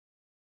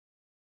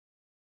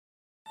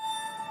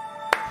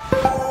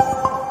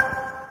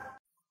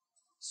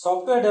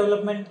Software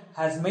development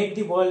has made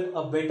the world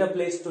a better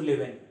place to live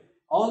in,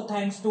 all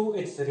thanks to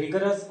its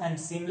rigorous and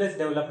seamless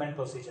development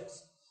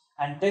procedures.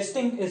 And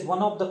testing is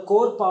one of the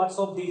core parts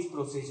of these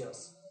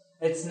procedures.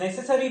 It's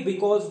necessary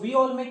because we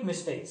all make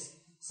mistakes.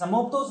 Some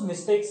of those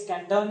mistakes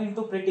can turn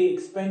into pretty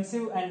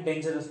expensive and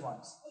dangerous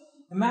ones.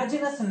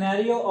 Imagine a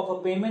scenario of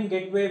a payment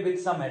gateway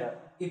with some error.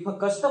 If a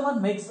customer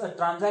makes a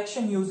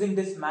transaction using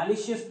this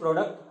malicious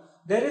product,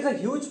 there is a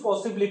huge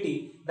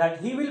possibility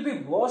that he will be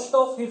washed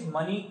off his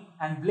money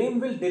and blame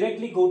will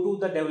directly go to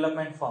the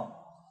development firm.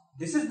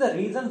 This is the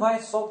reason why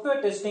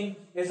software testing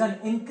is an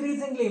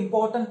increasingly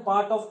important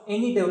part of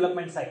any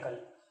development cycle.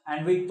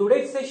 And with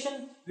today's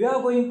session, we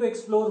are going to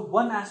explore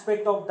one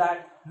aspect of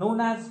that known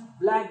as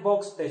black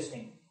box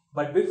testing.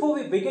 But before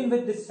we begin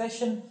with this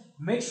session,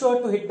 make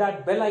sure to hit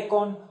that bell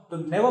icon to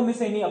never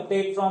miss any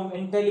update from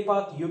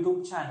Intellipaat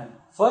YouTube channel.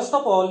 First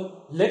of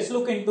all, let's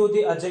look into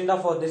the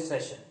agenda for this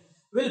session.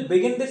 We'll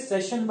begin this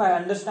session by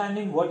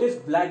understanding what is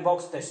black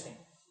box testing.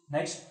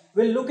 Next,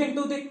 we'll look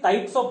into the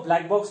types of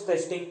black box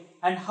testing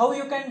and how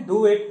you can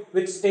do it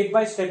with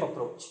step-by-step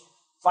approach.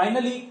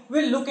 Finally,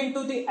 we'll look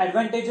into the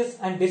advantages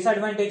and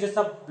disadvantages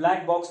of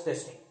black box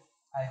testing.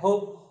 I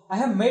hope I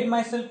have made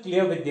myself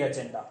clear with the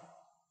agenda.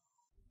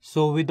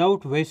 So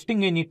without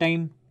wasting any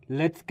time,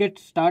 let's get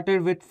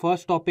started with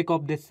first topic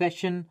of this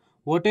session,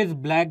 what is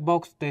black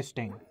box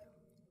testing.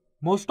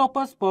 Most of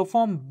us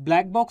perform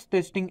black box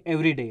testing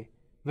every day.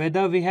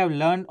 Whether we have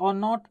learned or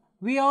not,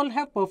 we all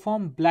have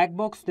performed black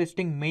box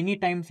testing many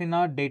times in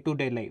our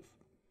day-to-day life.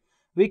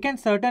 We can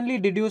certainly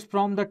deduce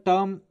from the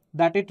term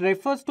that it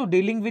refers to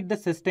dealing with the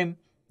system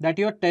that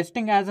you are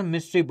testing as a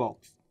mystery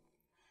box.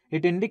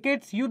 It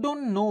indicates you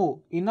don't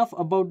know enough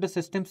about the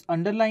system's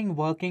underlying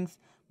workings,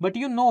 but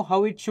you know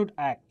how it should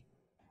act.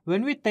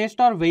 When we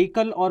test our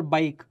vehicle or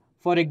bike,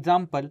 for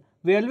example,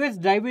 we always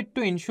drive it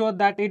to ensure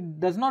that it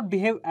does not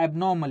behave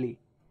abnormally.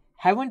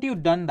 Haven't you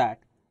done that?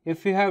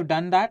 If you have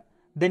done that,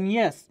 then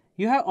yes,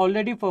 you have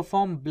already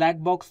performed black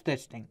box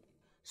testing.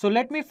 So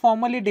let me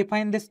formally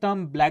define this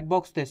term black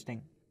box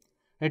testing.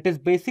 It is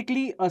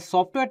basically a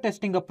software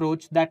testing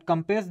approach that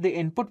compares the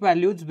input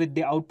values with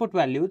the output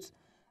values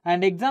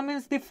and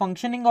examines the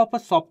functioning of a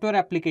software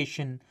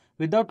application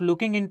without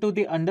looking into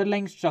the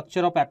underlying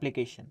structure of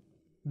application.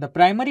 The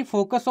primary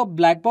focus of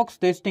black box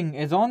testing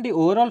is on the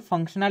overall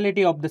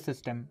functionality of the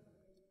system.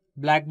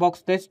 Black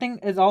box testing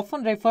is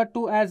often referred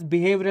to as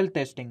behavioral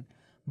testing,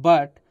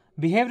 but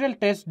behavioral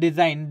test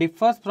design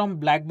differs from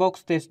black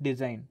box test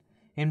design.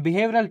 In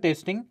behavioral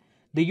testing,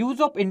 the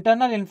use of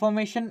internal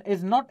information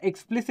is not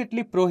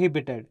explicitly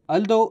prohibited,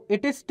 although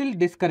it is still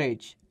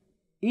discouraged.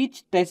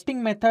 Each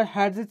testing method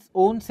has its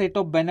own set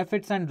of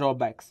benefits and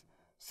drawbacks.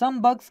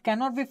 Some bugs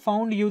cannot be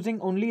found using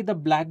only the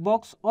black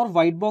box or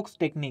white box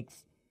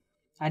techniques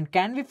and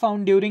can be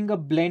found during a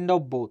blend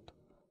of both.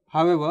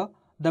 However,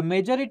 the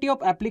majority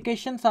of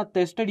applications are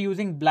tested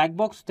using black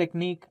box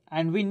technique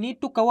and we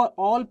need to cover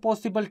all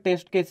possible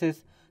test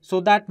cases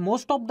so that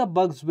most of the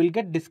bugs will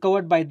get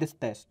discovered by this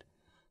test.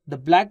 The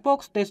black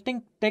box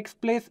testing takes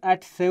place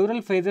at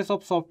several phases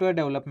of software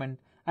development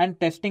and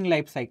testing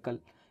lifecycle,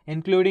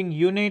 including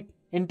unit,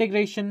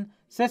 integration,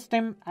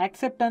 system,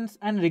 acceptance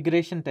and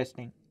regression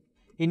testing.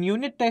 In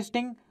unit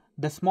testing,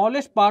 the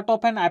smallest part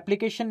of an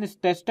application is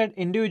tested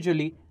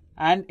individually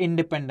and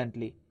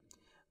independently.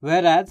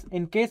 Whereas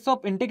in case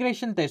of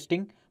integration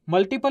testing,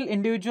 multiple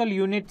individual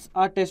units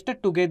are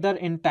tested together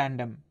in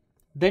tandem.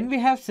 Then we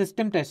have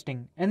system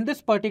testing. In this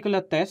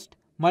particular test,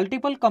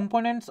 multiple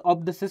components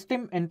of the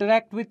system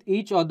interact with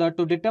each other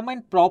to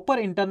determine proper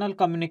internal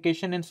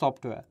communication in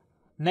software.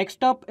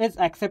 Next up is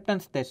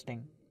acceptance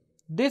testing.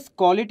 This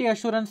quality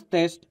assurance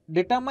test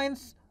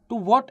determines to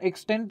what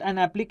extent an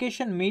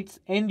application meets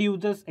end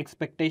users'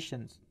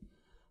 expectations.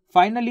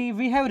 Finally,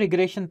 we have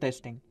regression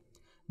testing.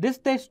 This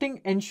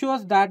testing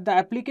ensures that the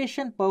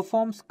application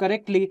performs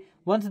correctly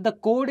once the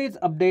code is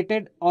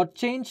updated or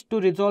changed to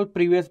resolve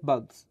previous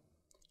bugs.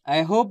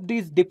 I hope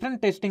these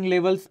different testing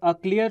levels are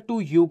clear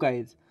to you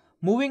guys.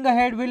 Moving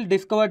ahead, we'll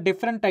discover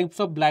different types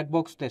of black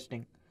box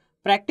testing.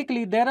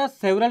 Practically, there are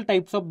several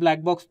types of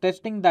black box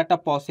testing that are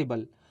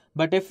possible.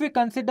 But if we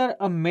consider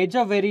a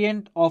major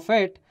variant of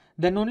it,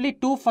 then only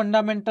two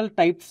fundamental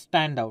types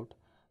stand out.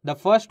 The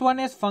first one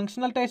is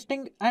functional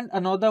testing and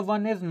another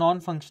one is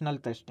non-functional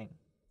testing.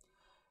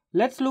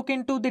 Let's look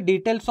into the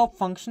details of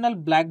functional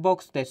black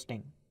box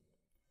testing.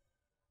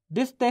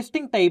 This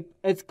testing type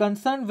is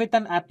concerned with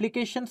an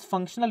application's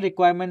functional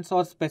requirements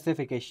or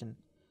specification.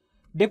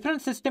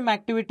 Different system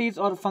activities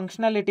or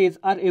functionalities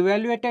are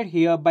evaluated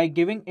here by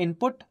giving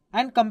input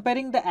and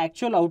comparing the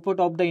actual output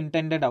of the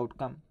intended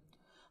outcome.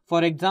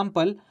 For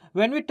example,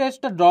 when we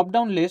test a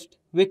drop-down list,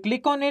 we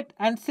click on it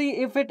and see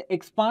if it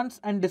expands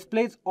and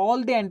displays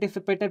all the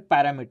anticipated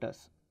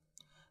parameters.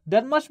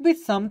 There must be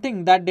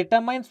something that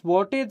determines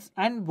what is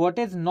and what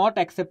is not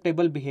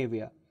acceptable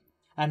behavior.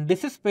 And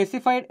this is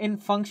specified in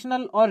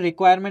functional or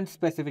requirement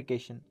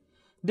specification.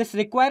 This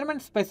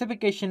requirement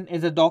specification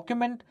is a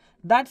document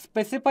that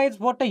specifies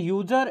what a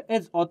user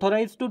is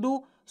authorized to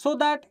do so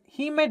that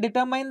he may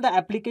determine the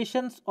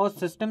application's or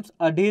system's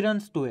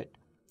adherence to it.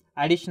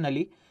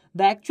 Additionally,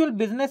 the actual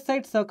business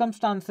side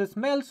circumstances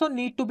may also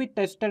need to be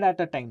tested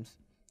at a times.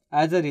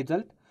 As a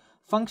result,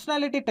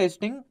 functionality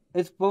testing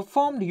is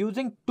performed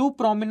using two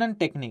prominent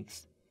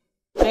techniques: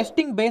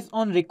 testing based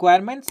on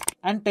requirements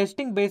and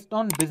testing based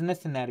on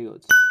business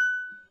scenarios.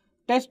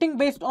 Testing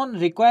based on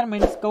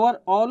requirements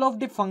cover all of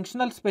the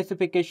functional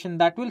specification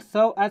that will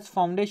serve as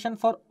foundation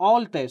for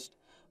all tests,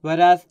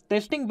 whereas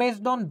testing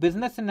based on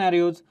business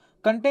scenarios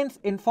contains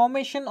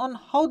information on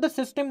how the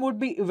system would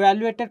be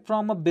evaluated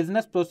from a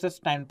business process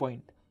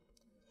standpoint.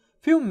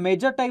 Few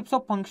major types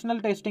of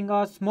functional testing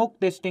are smoke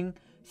testing,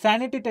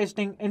 sanity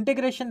testing,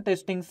 integration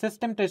testing,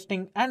 system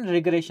testing, and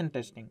regression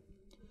testing.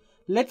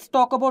 Let's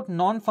talk about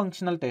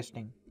non-functional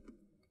testing.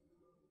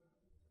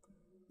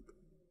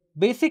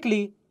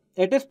 Basically,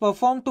 it is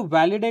performed to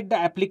validate the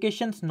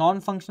application's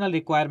non-functional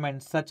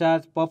requirements such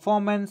as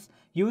performance,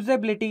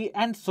 usability,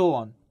 and so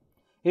on.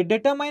 It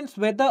determines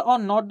whether or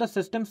not the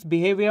system's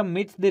behavior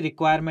meets the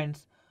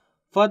requirements.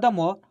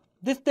 Furthermore,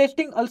 this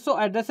testing also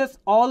addresses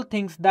all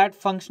things that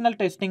functional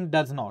testing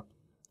does not.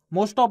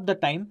 Most of the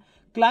time,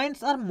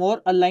 clients are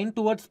more aligned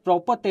towards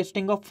proper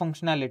testing of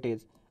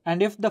functionalities,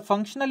 and if the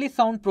functionally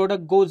sound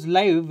product goes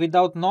live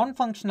without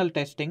non-functional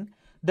testing,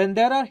 then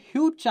there are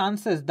huge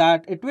chances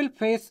that it will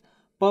face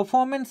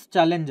performance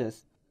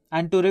challenges.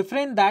 And to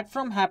refrain that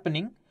from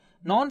happening,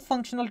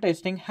 non-functional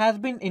testing has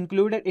been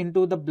included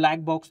into the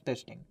black box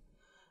testing.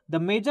 The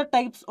major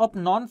types of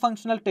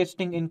non-functional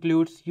testing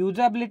includes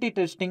usability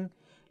testing,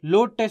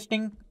 load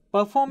testing,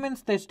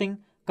 performance testing,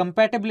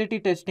 compatibility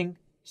testing,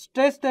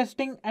 stress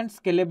testing, and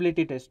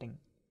scalability testing.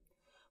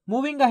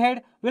 Moving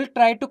ahead, we'll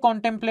try to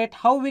contemplate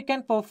how we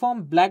can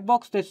perform black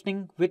box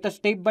testing with a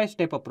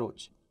step-by-step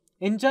approach.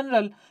 In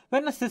general,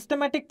 when a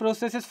systematic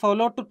process is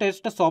followed to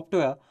test a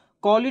software,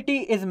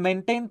 quality is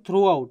maintained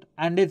throughout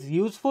and is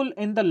useful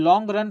in the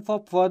long run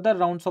for further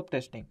rounds of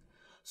testing.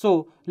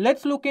 So,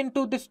 let's look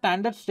into the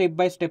standard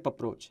step-by-step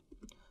approach.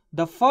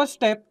 The first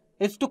step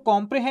is to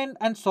comprehend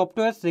an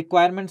software's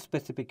requirement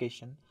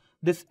specification.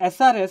 This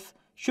SRS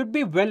should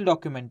be well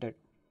documented.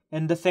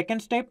 In the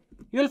second step,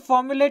 you will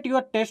formulate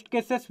your test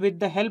cases with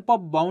the help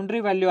of boundary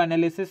value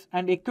analysis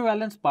and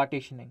equivalence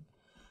partitioning.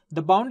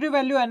 The boundary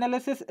value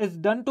analysis is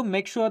done to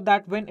make sure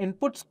that when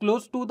inputs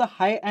close to the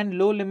high and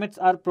low limits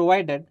are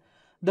provided,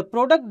 the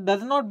product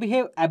does not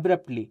behave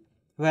abruptly,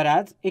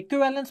 whereas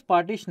equivalence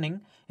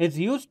partitioning is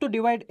used to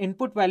divide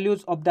input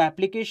values of the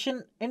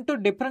application into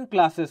different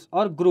classes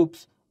or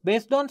groups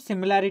based on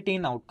similarity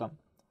in outcome.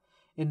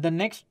 In the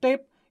next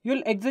step, you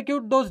will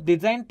execute those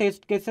design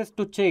test cases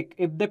to check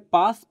if they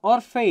pass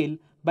or fail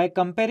by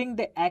comparing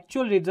the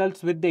actual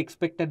results with the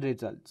expected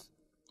results.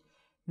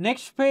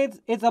 Next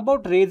phase is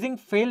about raising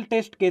failed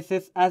test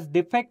cases as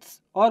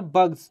defects or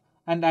bugs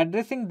and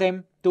addressing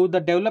them to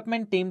the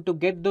development team to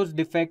get those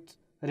defects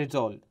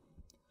resolved.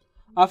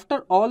 After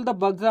all the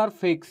bugs are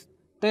fixed,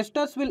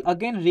 testers will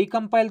again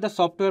recompile the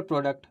software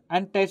product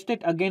and test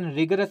it again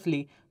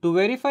rigorously to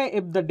verify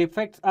if the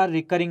defects are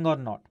recurring or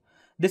not.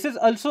 This is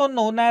also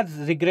known as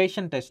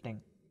regression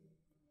testing.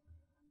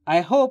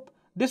 I hope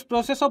this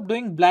process of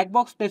doing black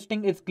box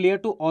testing is clear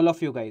to all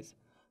of you guys.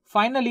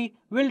 Finally,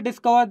 we'll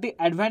discover the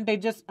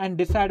advantages and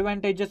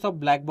disadvantages of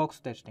black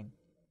box testing.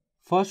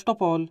 First of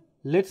all,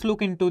 let's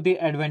look into the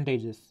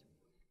advantages.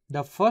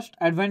 The first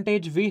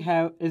advantage we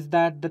have is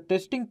that the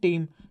testing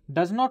team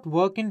does not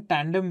work in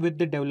tandem with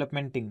the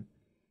development team.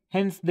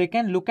 Hence, they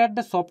can look at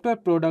the software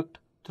product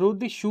through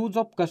the shoes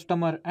of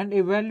customer and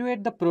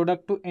evaluate the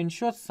product to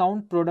ensure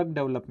sound product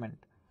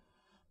development.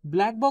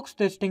 Black box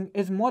testing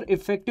is more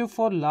effective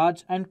for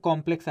large and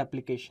complex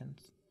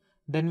applications.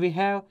 Then we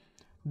have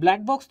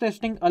black box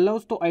testing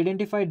allows to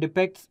identify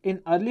defects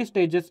in early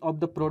stages of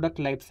the product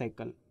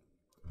lifecycle.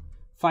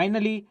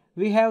 Finally,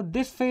 we have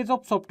this phase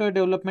of software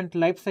development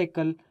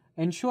lifecycle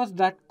ensures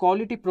that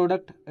quality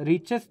product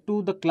reaches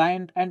to the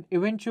client and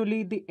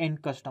eventually the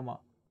end customer.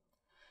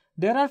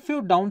 There are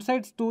few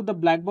downsides to the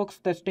black box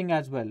testing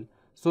as well,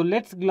 so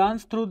let's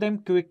glance through them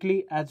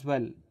quickly as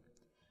well.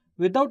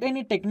 Without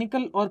any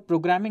technical or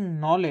programming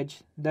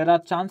knowledge, there are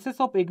chances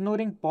of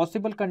ignoring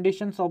possible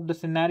conditions of the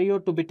scenario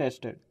to be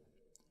tested.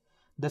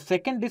 The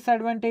second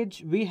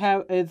disadvantage we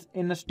have is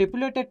in a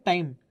stipulated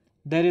time,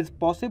 there is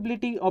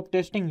possibility of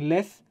testing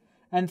less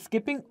and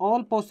skipping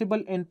all possible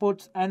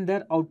inputs and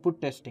their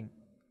output testing.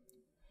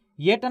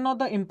 Yet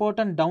another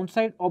important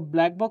downside of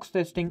black box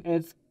testing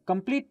is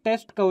complete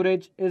test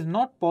coverage is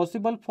not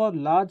possible for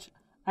large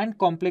and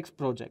complex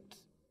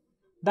projects.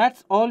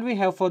 That's all we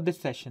have for this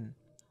session.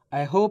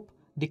 I hope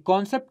the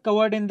concept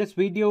covered in this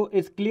video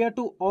is clear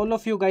to all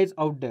of you guys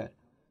out there.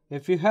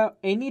 If you have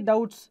any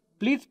doubts,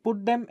 please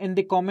put them in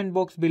the comment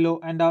box below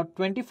and our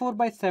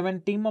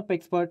 24/7 team of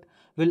experts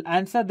will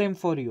answer them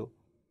for you.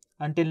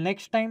 Until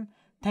next time,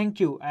 thank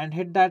you and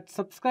hit that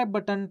subscribe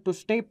button to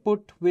stay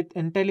put with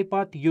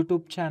Intellipaat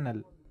YouTube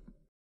channel.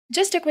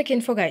 Just a quick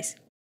info guys.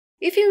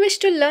 If you wish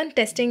to learn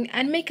testing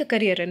and make a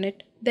career in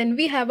it, then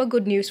we have a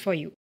good news for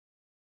you.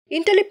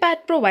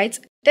 Intellipaat provides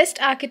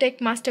Test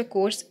Architect Master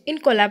Course in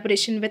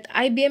collaboration with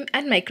IBM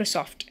and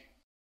Microsoft.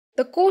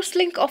 The course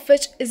link of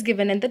which is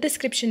given in the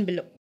description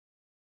below.